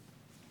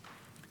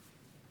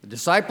The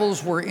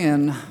disciples were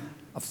in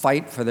a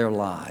fight for their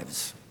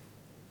lives.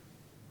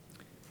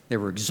 They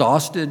were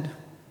exhausted,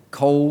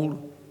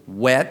 cold,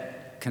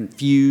 wet,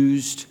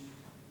 confused,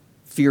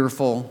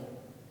 fearful,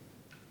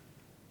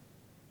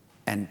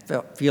 and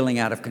feeling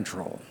out of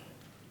control.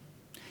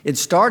 It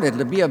started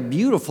to be a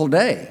beautiful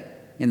day.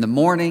 In the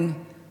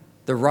morning,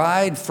 the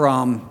ride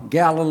from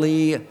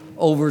Galilee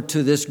over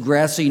to this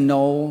grassy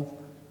knoll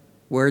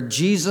where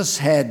Jesus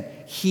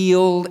had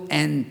healed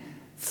and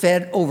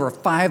fed over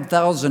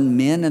 5,000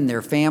 men and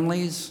their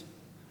families.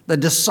 The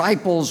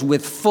disciples,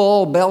 with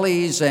full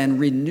bellies and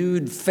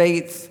renewed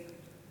faith,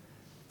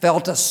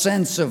 felt a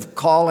sense of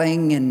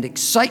calling and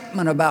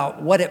excitement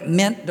about what it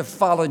meant to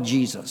follow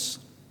Jesus.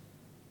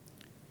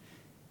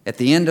 At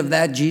the end of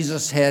that,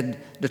 Jesus had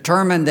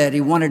determined that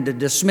he wanted to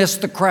dismiss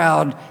the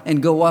crowd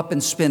and go up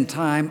and spend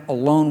time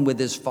alone with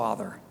his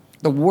Father.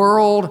 The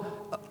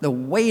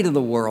weight of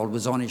the world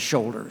was on his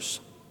shoulders.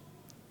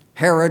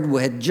 Herod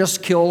had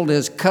just killed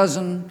his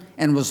cousin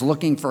and was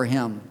looking for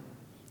him.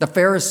 The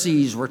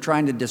Pharisees were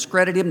trying to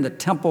discredit him. The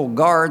temple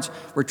guards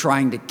were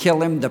trying to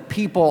kill him. The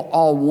people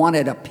all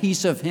wanted a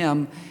piece of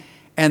him,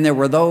 and there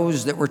were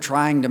those that were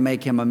trying to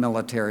make him a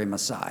military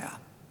messiah.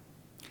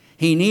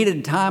 He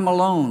needed time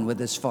alone with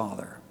his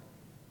Father.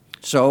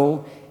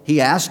 So he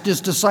asked his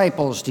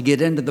disciples to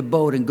get into the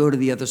boat and go to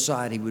the other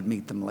side. He would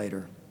meet them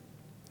later.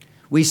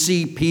 We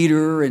see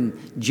Peter and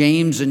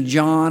James and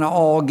John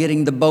all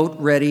getting the boat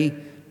ready.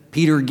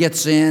 Peter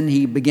gets in.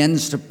 He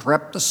begins to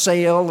prep the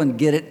sail and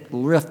get it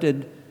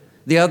lifted.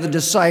 The other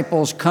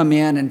disciples come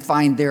in and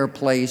find their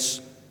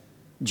place.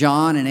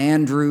 John and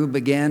Andrew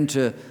began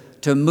to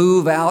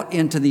move out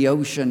into the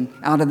ocean,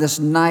 out of this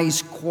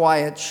nice,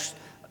 quiet,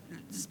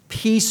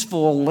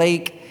 peaceful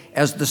lake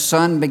as the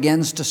sun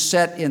begins to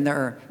set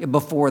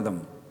before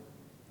them.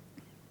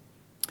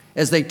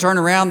 As they turn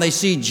around, they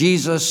see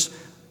Jesus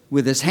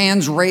with his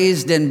hands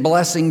raised in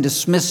blessing,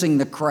 dismissing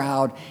the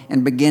crowd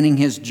and beginning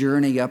his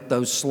journey up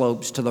those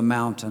slopes to the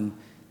mountain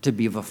to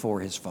be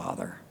before his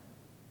Father.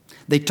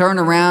 They turn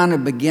around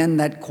and begin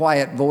that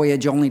quiet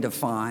voyage only to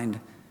find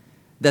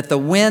that the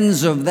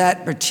winds of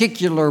that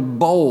particular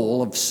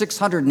bowl of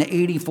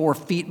 684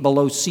 feet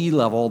below sea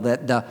level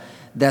that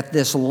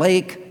this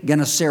lake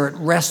Gennesaret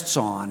rests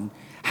on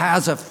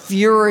has a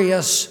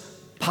furious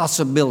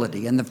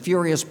possibility. And the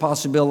furious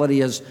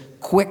possibility is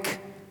quick,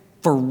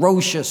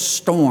 ferocious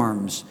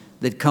storms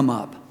that come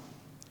up.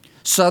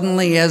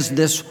 Suddenly, as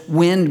this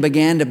wind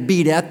began to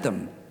beat at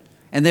them,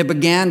 and they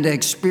began to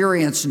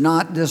experience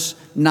not this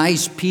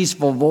nice,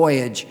 peaceful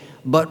voyage,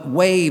 but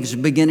waves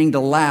beginning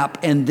to lap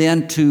and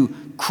then to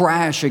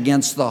crash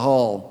against the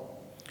hull.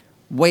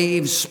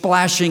 Waves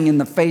splashing in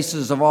the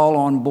faces of all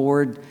on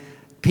board.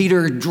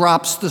 Peter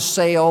drops the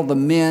sail. The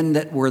men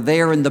that were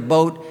there in the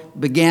boat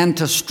began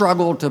to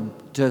struggle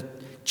to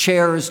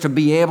chairs to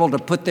be able to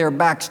put their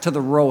backs to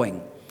the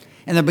rowing.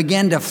 And they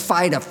began to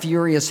fight a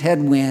furious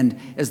headwind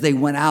as they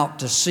went out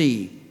to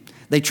sea.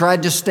 They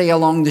tried to stay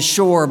along the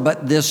shore,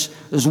 but this,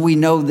 as we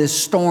know, this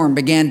storm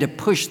began to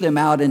push them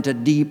out into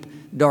deep,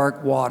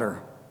 dark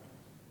water.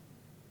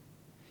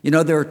 You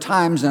know, there are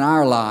times in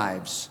our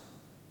lives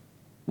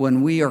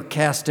when we are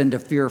cast into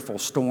fearful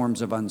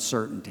storms of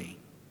uncertainty.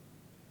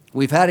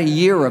 We've had a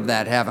year of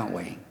that, haven't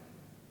we?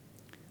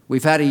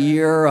 We've had a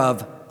year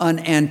of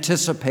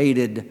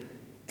unanticipated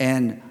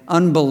and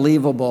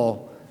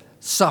unbelievable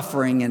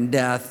suffering and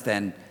death,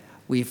 and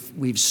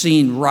we've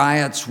seen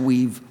riots.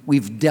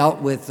 We've dealt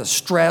with the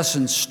stress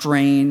and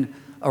strain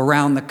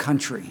around the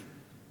country.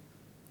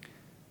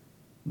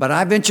 But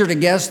I venture to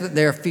guess that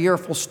there are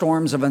fearful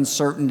storms of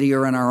uncertainty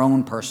are in our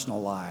own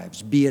personal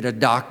lives, be it a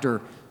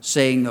doctor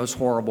saying those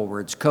horrible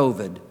words,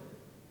 COVID,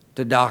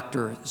 to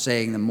doctor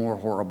saying the more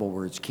horrible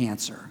words,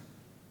 cancer,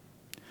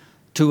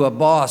 to a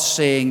boss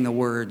saying the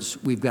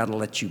words, we've got to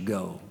let you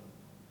go,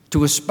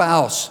 to a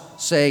spouse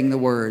saying the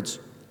words,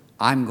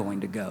 I'm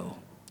going to go,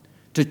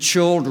 to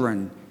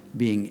children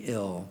being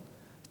ill,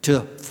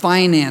 to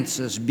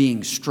finances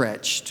being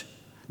stretched.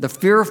 The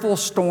fearful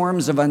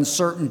storms of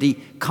uncertainty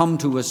come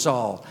to us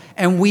all.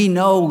 And we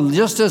know,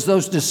 just as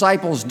those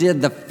disciples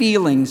did, the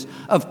feelings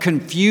of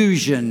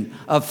confusion,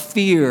 of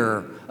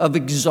fear, of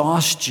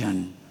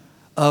exhaustion,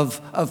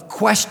 of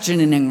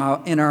questioning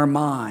in our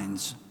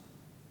minds.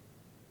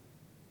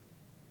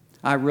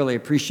 I really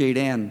appreciate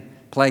Ann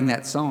playing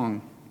that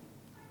song.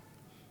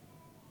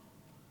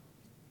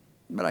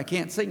 But I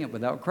can't sing it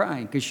without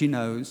crying, because she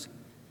knows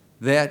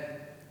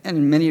that,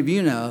 and many of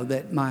you know,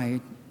 that my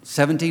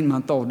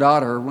 17-month-old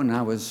daughter, when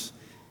I was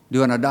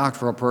doing a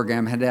doctoral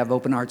program, had to have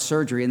open heart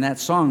surgery, and that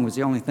song was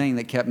the only thing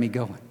that kept me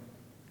going.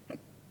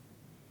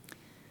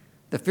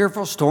 The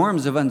fearful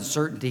storms of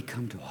uncertainty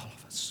come to all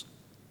of us.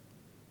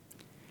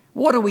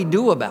 What do we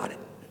do about it?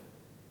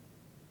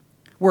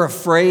 We're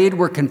afraid,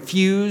 we're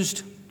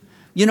confused.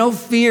 You know,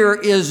 fear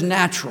is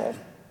natural.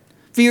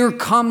 Fear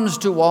comes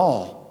to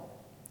all.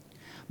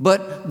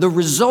 But the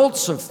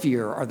results of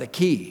fear are the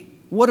key.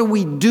 What do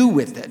we do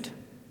with it?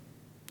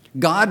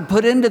 God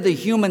put into the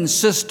human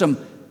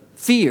system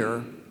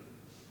fear,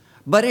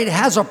 but it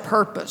has a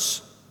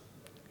purpose.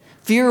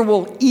 Fear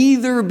will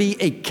either be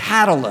a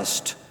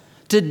catalyst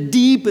to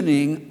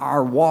deepening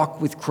our walk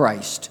with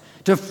Christ,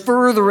 to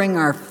furthering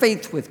our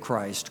faith with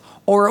Christ,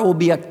 or it will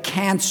be a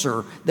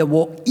cancer that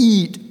will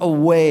eat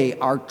away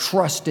our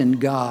trust in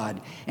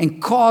God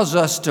and cause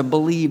us to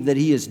believe that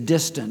He is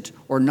distant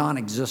or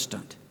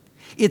non-existent.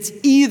 It's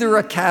either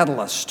a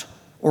catalyst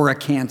or a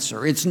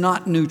cancer. It's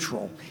not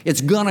neutral.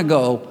 It's going to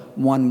go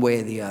one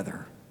way or the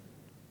other.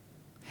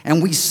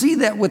 And we see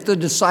that with the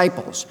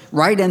disciples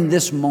right in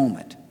this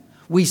moment.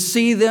 We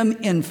see them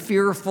in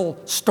fearful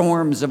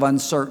storms of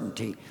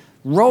uncertainty,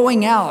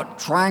 rowing out,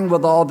 trying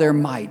with all their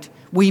might.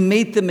 We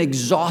meet them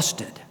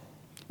exhausted,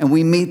 and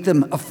we meet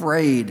them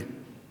afraid.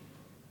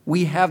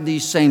 We have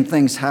these same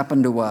things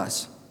happen to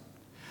us.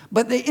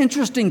 But the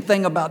interesting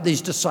thing about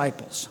these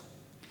disciples,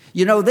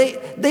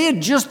 they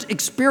had just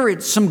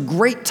experienced some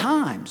great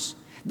times.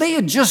 They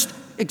had just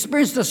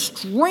experienced a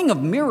string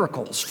of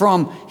miracles,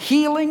 from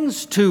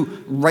healings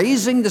to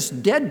raising this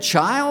dead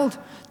child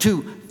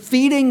to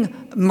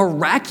feeding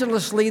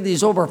miraculously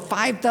these over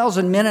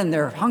 5,000 men and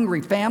their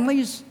hungry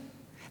families.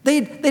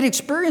 They'd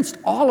experienced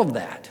all of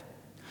that.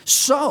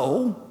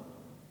 So,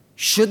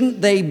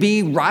 shouldn't they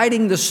be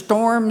riding the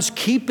storms,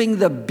 keeping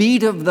the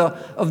beat of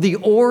the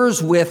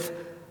oars with,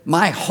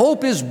 "My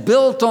hope is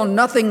built on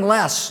nothing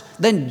less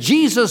than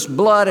Jesus'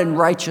 blood and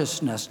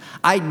righteousness.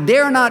 I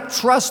dare not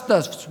trust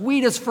the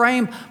sweetest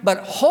frame, but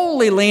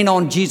wholly lean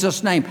on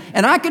Jesus' name.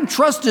 And I can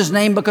trust His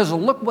name because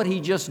look what He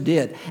just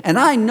did. And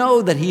I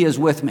know that He is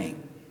with me."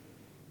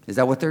 Is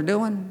that what they're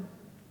doing?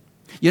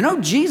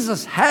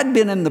 Jesus had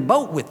been in the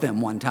boat with them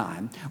one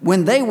time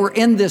when they were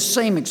in this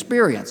same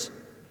experience.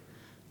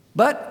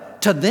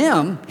 But to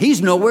them,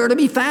 He's nowhere to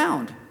be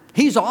found.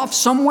 He's off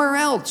somewhere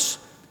else.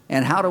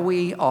 And how do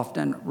we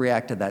often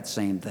react to that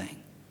same thing?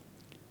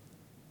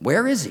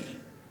 Where is He?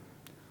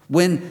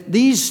 When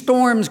these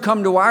storms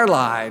come to our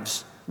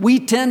lives, we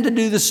tend to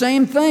do the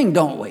same thing,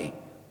 don't we?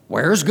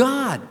 Where's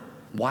God?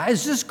 Why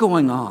is this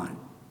going on?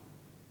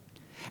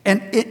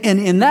 And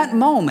in that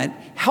moment,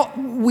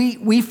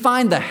 we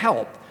find the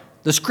help.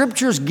 The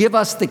Scriptures give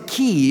us the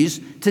keys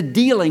to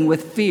dealing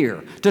with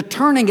fear, to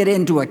turning it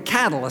into a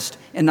catalyst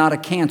and not a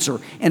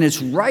cancer. And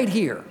it's right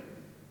here,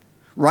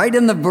 right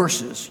in the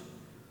verses.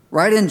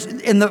 Right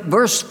in the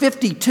verse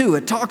 52,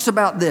 it talks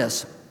about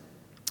this.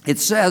 It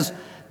says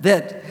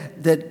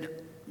that the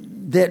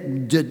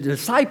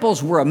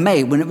disciples were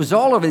amazed. When it was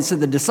all over, it said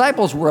the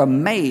disciples were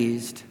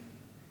amazed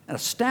and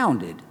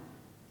astounded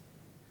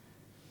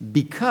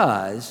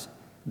because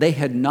they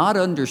had not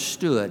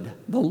understood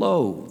the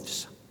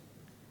loaves.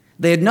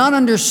 They had not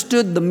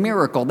understood the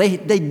miracle. They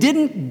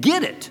didn't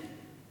get it.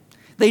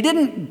 They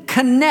didn't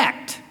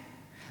connect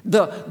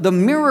the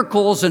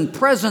miracles and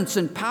presence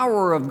and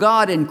power of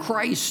God in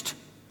Christ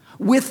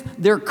with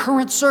their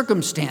current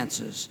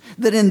circumstances.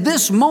 That in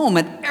this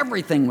moment,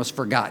 everything was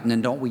forgotten,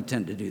 and don't we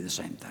tend to do the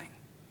same thing?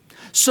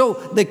 So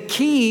the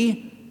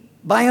key,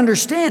 by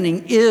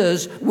understanding,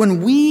 is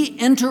when we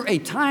enter a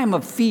time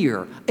of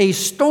fear, a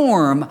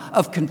storm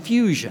of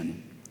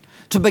confusion,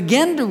 to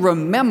begin to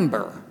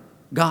remember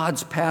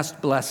God's past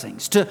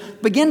blessings, to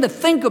begin to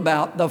think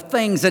about the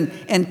things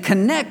and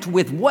connect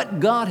with what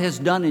God has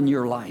done in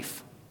your life.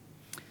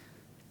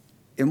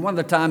 In one of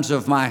the times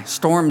of my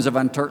storms of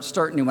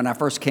uncertainty when I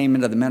first came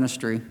into the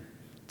ministry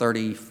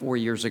 34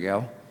 years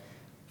ago,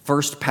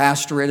 first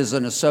pastorate as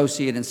an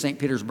associate in St.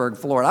 Petersburg,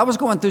 Florida, I was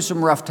going through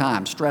some rough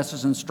times,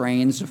 stresses and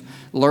strains of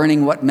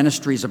learning what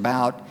ministry is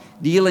about,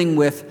 dealing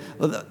with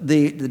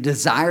the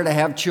desire to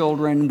have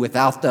children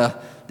without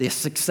the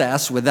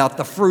success, without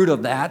the fruit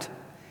of that.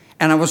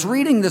 And I was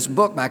reading this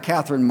book by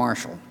Catherine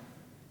Marshall.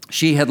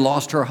 She had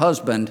lost her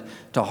husband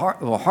to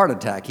a heart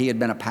attack. He had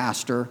been a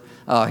pastor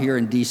here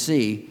in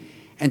D.C.,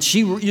 and she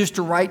used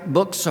to write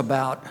books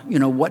about,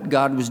 what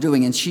God was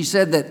doing. And she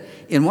said that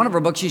in one of her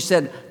books, she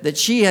said that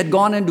she had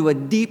gone into a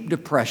deep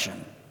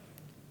depression.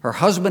 Her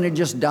husband had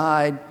just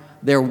died.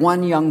 Their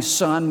one young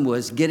son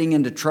was getting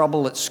into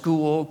trouble at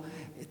school.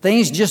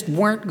 Things just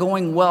weren't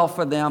going well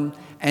for them.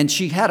 And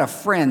she had a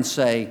friend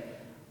say,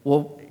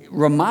 well,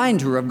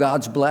 remind her of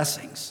God's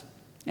blessings.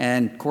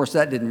 And, of course,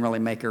 that didn't really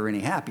make her any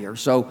happier.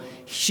 So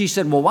she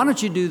said, well, why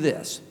don't you do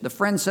this? The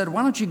friend said,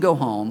 why don't you go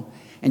home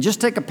and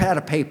just take a pad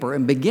of paper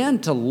and begin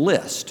to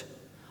list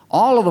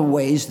all of the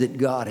ways that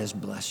God has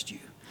blessed you.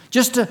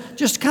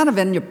 Just kind of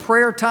in your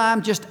prayer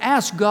time, just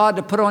ask God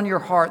to put on your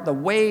heart the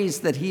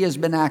ways that He has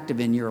been active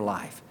in your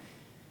life.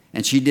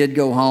 And she did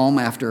go home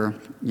after,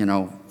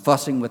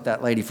 fussing with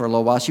that lady for a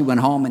little while. She went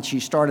home and she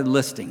started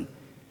listing.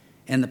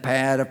 And the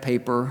pad of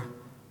paper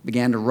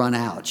began to run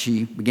out.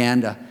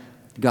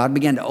 God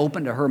began to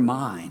open to her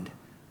mind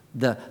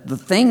the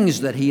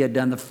things that He had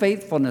done, the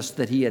faithfulness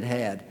that He had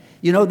had.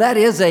 That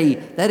is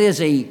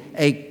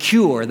a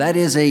cure. That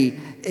is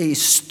a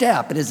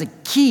step. It is a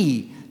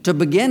key to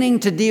beginning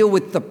to deal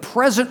with the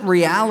present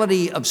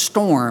reality of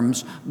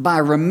storms by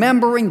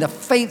remembering the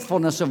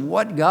faithfulness of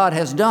what God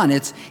has done.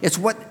 It's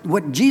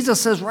what Jesus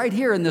says right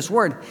here in this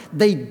word.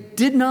 They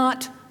did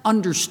not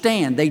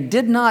understand. They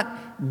did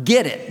not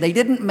get it. They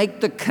didn't make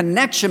the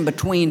connection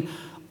between,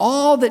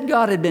 all that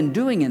God had been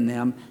doing in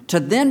them, to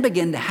then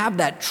begin to have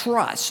that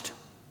trust.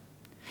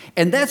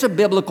 And that's a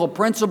biblical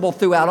principle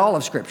throughout all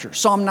of Scripture.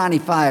 Psalm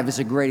 95 is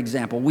a great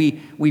example.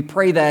 We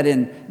pray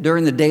that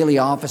during the daily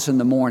office in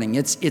the morning.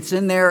 It's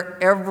in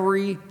there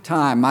every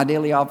time. My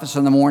daily office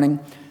in the morning,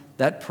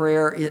 that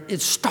prayer,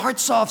 it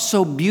starts off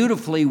so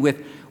beautifully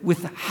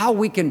with how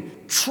we can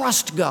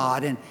trust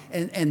God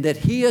and that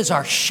He is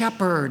our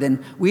shepherd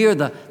and we are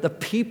the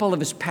people of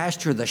His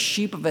pasture, the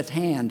sheep of His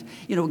hand.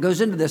 You know, it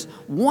goes into this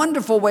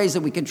wonderful ways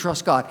that we can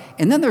trust God.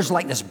 And then there's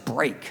like this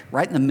break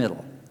right in the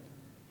middle.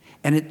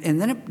 And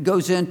then it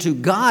goes into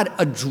God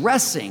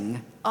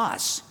addressing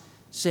us,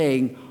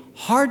 saying,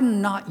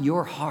 harden not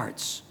your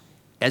hearts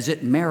as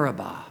at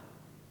Meribah,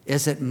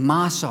 as at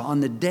Massah on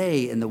the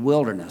day in the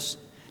wilderness.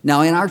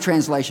 Now, in our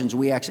translations,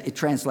 it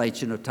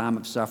translates, time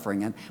of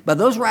suffering. But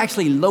those were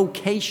actually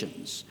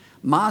locations.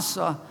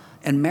 Massah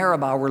and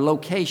Meribah were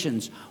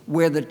locations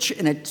where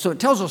so it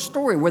tells a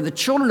story where the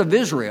children of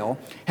Israel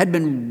had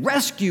been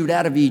rescued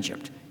out of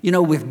Egypt.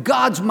 With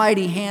God's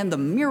mighty hand, the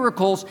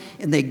miracles,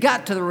 and they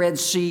got to the Red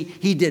Sea.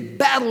 He did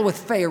battle with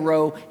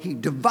Pharaoh. He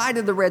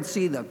divided the Red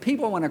Sea. The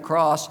people went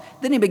across.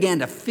 Then He began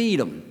to feed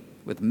them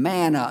with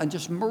manna, and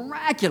just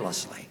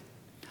miraculously.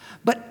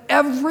 But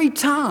every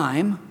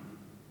time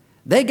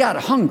they got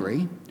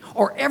hungry,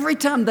 or every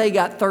time they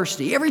got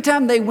thirsty, every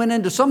time they went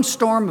into some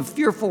storm of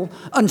fearful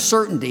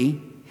uncertainty,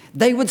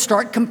 they would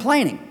start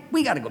complaining.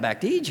 We got to go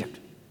back to Egypt.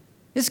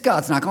 This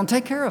God's not going to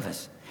take care of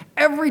us.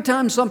 Every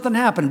time something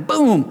happened,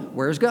 boom,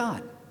 where's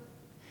God?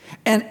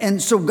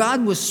 And so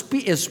God is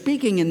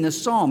speaking in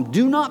this psalm,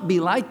 do not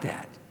be like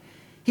that.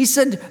 He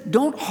said,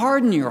 don't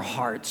harden your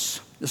hearts,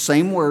 the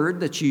same word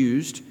that's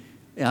used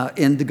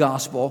in the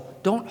gospel.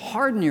 Don't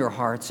harden your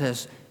hearts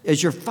as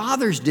your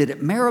fathers did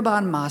at Meribah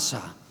and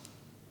Massah.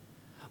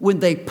 When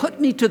they put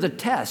me to the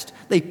test,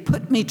 they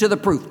put me to the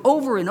proof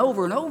over and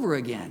over and over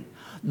again.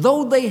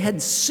 Though they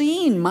had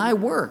seen my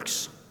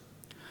works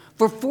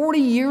for 40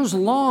 years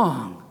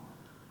long,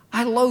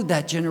 I loathe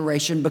that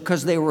generation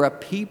because they were a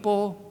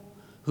people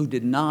who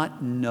did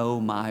not know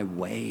my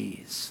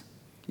ways.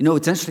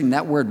 It's interesting,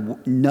 that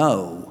word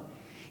know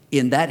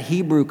in that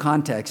Hebrew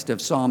context of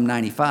Psalm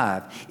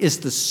 95 is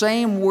the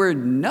same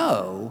word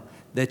know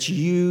that's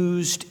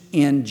used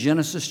in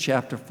Genesis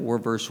chapter 4,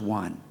 verse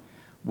 1,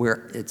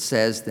 where it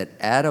says that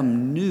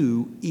Adam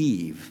knew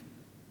Eve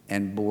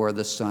and bore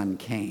the son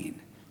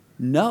Cain.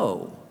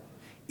 Know,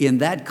 in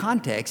that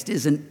context,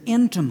 is an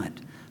intimate,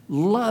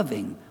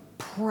 loving,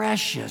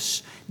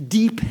 precious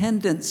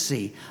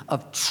dependency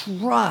of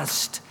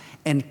trust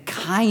and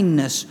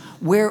kindness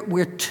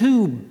where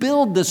two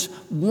build this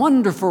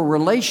wonderful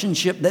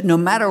relationship that no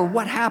matter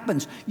what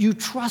happens, you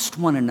trust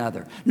one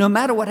another. No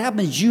matter what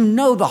happens, you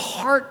know the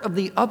heart of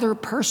the other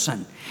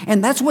person.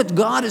 And that's what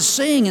God is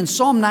saying in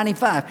Psalm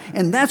 95.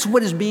 And that's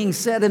what is being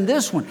said in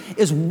this one,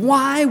 is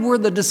why were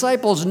the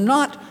disciples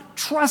not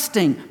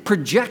trusting,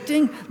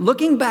 projecting,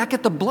 looking back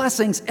at the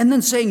blessings, and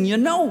then saying, you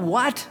know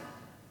what?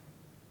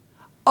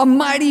 A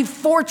mighty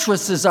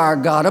fortress is our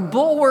God, a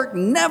bulwark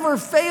never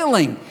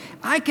failing.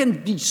 I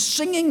can be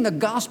singing the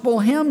gospel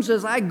hymns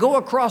as I go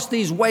across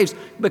these waves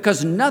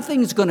because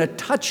nothing's going to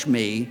touch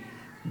me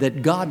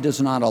that God does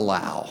not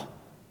allow.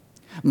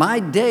 My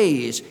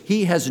days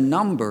He has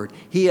numbered.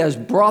 He has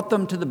brought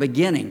them to the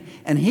beginning.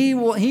 And He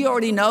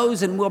already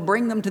knows and will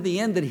bring them to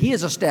the end that He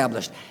has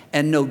established.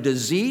 And no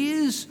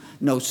disease,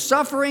 no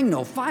suffering,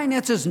 no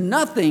finances,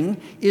 nothing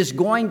is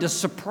going to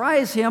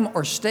surprise Him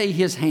or stay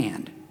His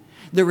hand.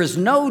 There is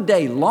no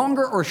day,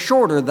 longer or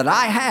shorter, that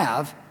I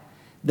have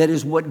that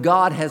is what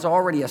God has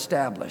already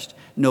established.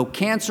 No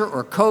cancer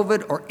or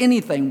COVID or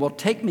anything will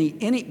take me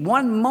any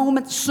one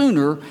moment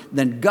sooner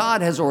than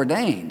God has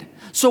ordained.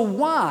 So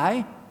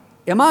why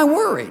am I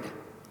worried?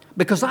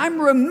 Because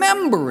I'm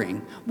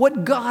remembering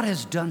what God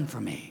has done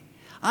for me.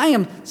 I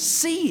am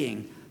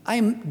seeing, I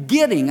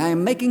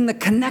am making the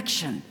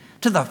connection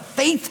to the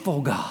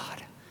faithful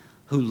God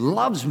who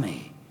loves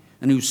me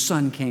and whose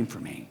Son came for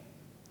me.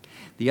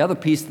 The other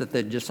piece that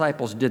the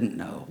disciples didn't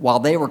know, while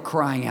they were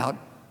crying out,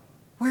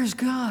 where's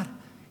God?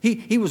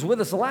 He was with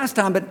us the last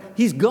time, but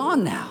He's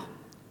gone now.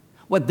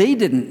 What they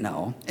didn't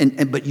know,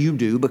 but you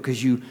do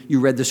because you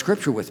read the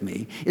scripture with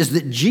me, is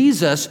that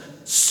Jesus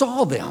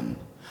saw them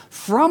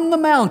from the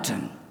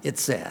mountain, it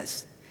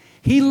says.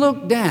 He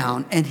looked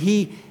down and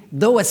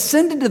though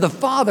ascended to the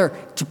Father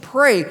to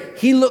pray,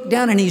 He looked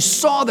down and He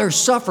saw their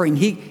suffering.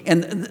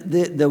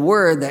 The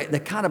word, the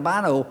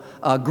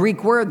katabano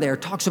Greek word there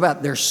talks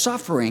about their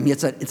suffering.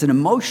 It's an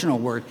emotional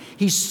word.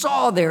 He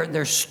saw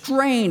their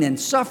strain and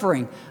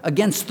suffering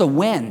against the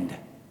wind.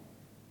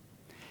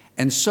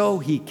 And so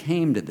He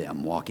came to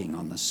them walking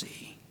on the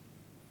sea.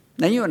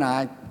 Now you and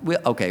I,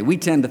 we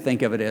tend to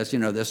think of it as,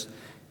 this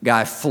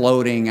guy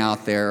floating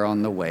out there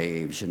on the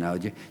waves,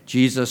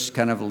 Jesus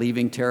kind of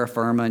leaving terra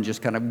firma and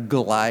just kind of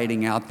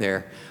gliding out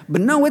there.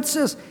 But no, it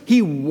says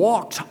He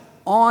walked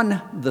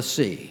on the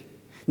sea.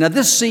 Now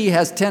this sea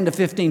has 10 to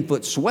 15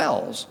 foot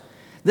swells.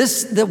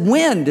 The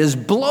wind is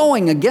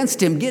blowing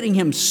against him, getting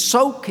him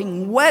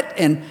soaking wet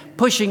and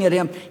pushing at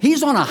him.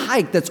 He's on a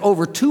hike that's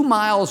over 2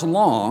 miles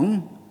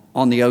long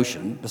on the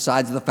ocean,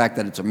 besides the fact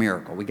that it's a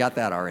miracle. We got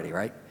that already,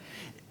 right?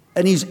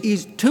 And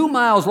he's 2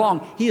 miles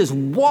long. He is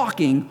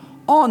walking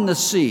on the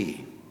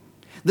sea.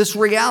 This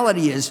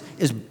reality is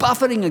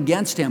buffeting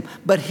against him,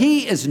 but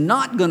he is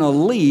not going to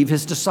leave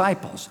his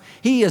disciples.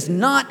 He is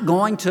not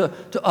going to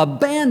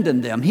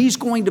abandon them. He's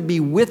going to be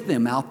with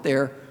them out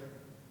there,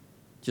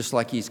 just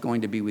like he's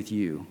going to be with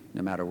you,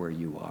 no matter where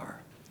you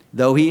are.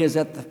 Though he has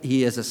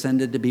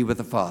ascended to be with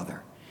the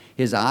Father,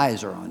 his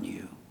eyes are on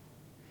you.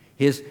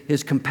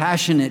 His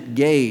compassionate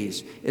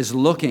gaze is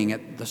looking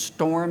at the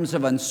storms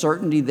of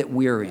uncertainty that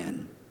we're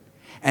in.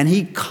 And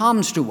he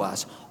comes to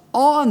us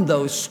on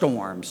those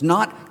storms,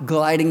 not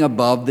gliding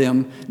above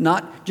them,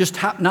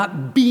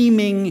 not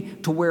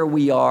beaming to where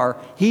we are.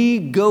 He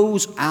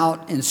goes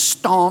out and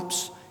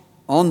stomps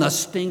on the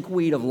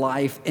stinkweed of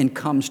life and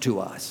comes to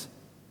us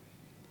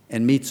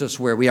and meets us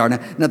where we are.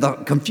 Now the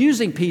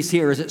confusing piece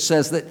here is it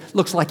says that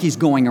looks like he's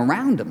going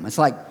around them. It's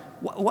like,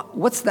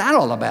 what's that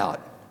all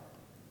about?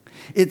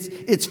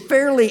 It's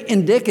fairly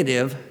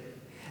indicative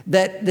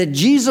that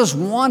Jesus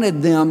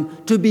wanted them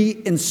to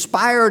be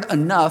inspired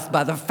enough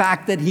by the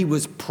fact that he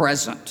was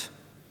present.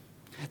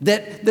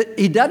 That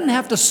he doesn't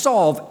have to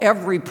solve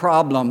every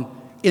problem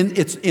in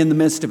the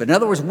midst of it. In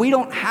other words, we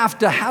don't have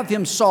to have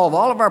him solve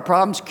all of our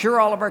problems, cure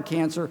all of our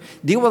cancer,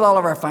 deal with all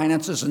of our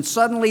finances, and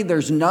suddenly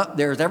there's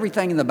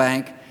everything in the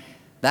bank.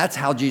 That's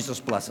how Jesus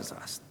blesses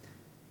us.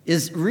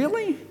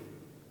 Really?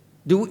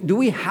 Do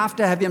we have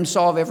to have him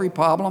solve every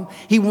problem?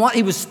 He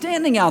was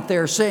standing out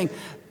there saying,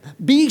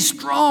 "Be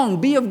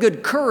strong, be of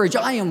good courage,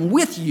 I am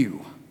with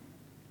you."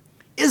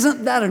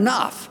 Isn't that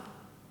enough?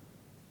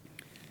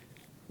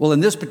 Well, in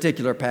this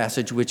particular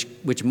passage,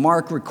 which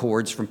Mark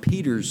records from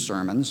Peter's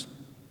sermons,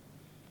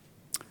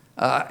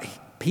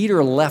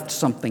 Peter left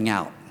something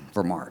out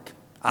for Mark.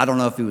 I don't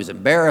know if he was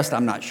embarrassed.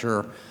 I'm not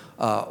sure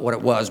what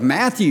it was.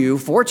 Matthew,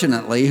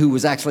 fortunately, who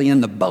was actually in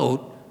the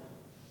boat,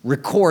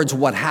 records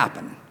what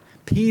happened.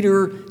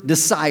 Peter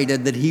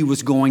decided that he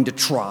was going to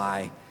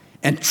try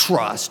and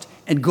trust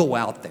and go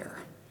out there.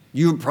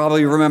 You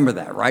probably remember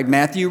that, right?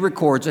 Matthew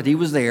records that he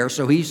was there,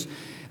 so he's,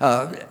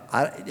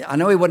 I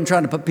know he wasn't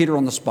trying to put Peter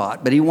on the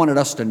spot, but he wanted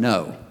us to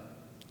know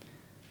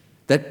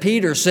that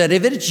Peter said,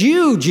 "If it's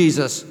you,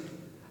 Jesus,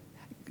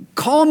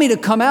 call me to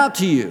come out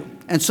to you."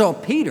 And so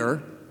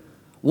Peter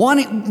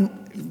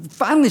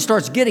finally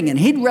starts getting it.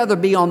 He'd rather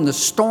be on the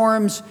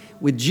storms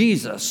with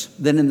Jesus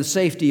than in the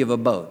safety of a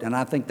boat, and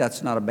I think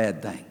that's not a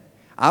bad thing.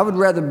 I would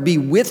rather be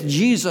with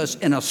Jesus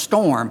in a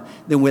storm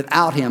than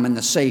without him in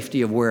the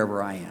safety of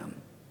wherever I am.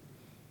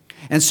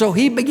 And so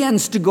he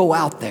begins to go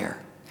out there.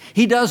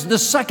 He does the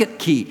second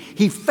key.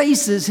 He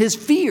faces his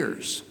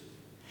fears.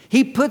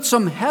 He puts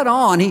them head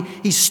on.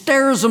 He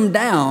stares them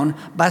down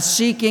by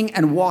seeking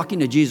and walking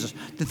to Jesus.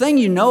 The thing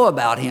you know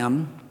about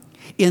him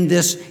in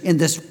this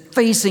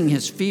facing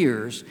his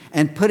fears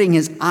and putting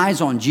his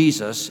eyes on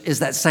Jesus is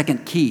that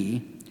second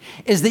key,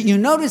 is that you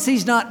notice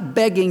he's not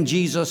begging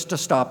Jesus to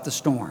stop the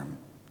storm.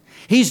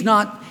 He's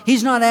not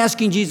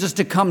asking Jesus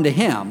to come to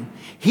him.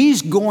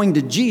 He's going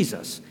to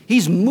Jesus.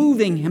 He's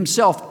moving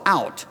himself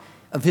out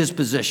of his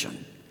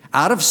position,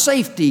 out of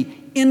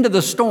safety into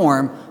the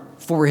storm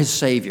for his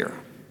Savior.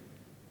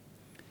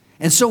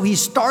 And so he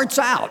starts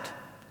out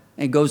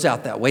and goes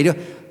out that way, to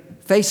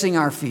facing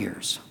our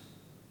fears.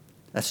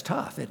 That's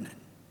tough, isn't it?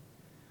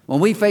 When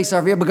we face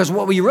our fear, because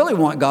what we really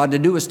want God to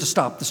do is to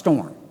stop the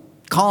storm.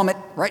 Calm it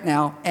right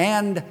now,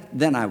 and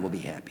then I will be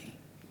happy.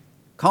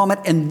 Calm it,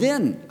 and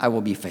then I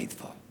will be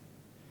faithful.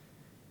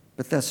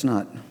 But that's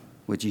not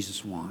what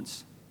Jesus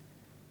wants.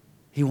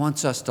 He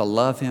wants us to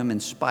love him in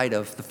spite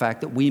of the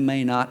fact that we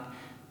may not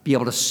be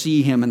able to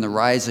see him in the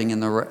rising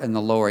and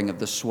the lowering of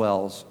the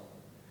swells.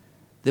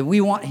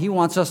 He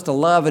wants us to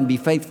love and be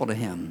faithful to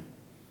him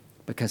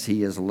because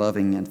he is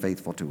loving and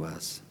faithful to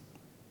us.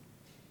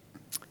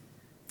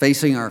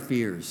 Facing our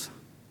fears,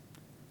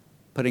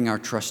 putting our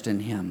trust in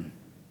him.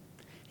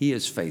 He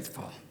is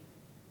faithful.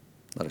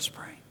 Let us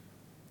pray.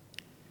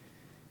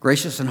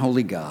 Gracious and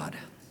holy God,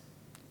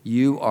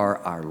 you are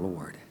our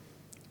Lord.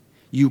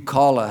 You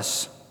call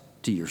us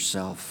to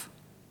yourself.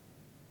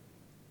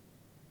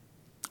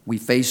 We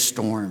face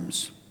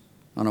storms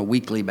on a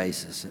weekly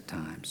basis at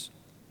times.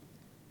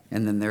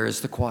 And then there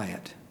is the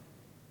quiet.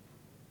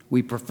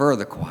 We prefer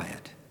the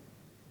quiet,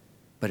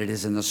 but it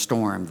is in the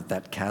storm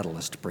that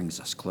catalyst brings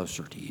us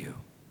closer to you.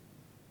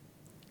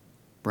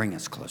 Bring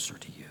us closer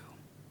to you.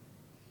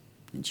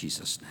 In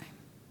Jesus' name,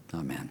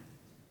 amen.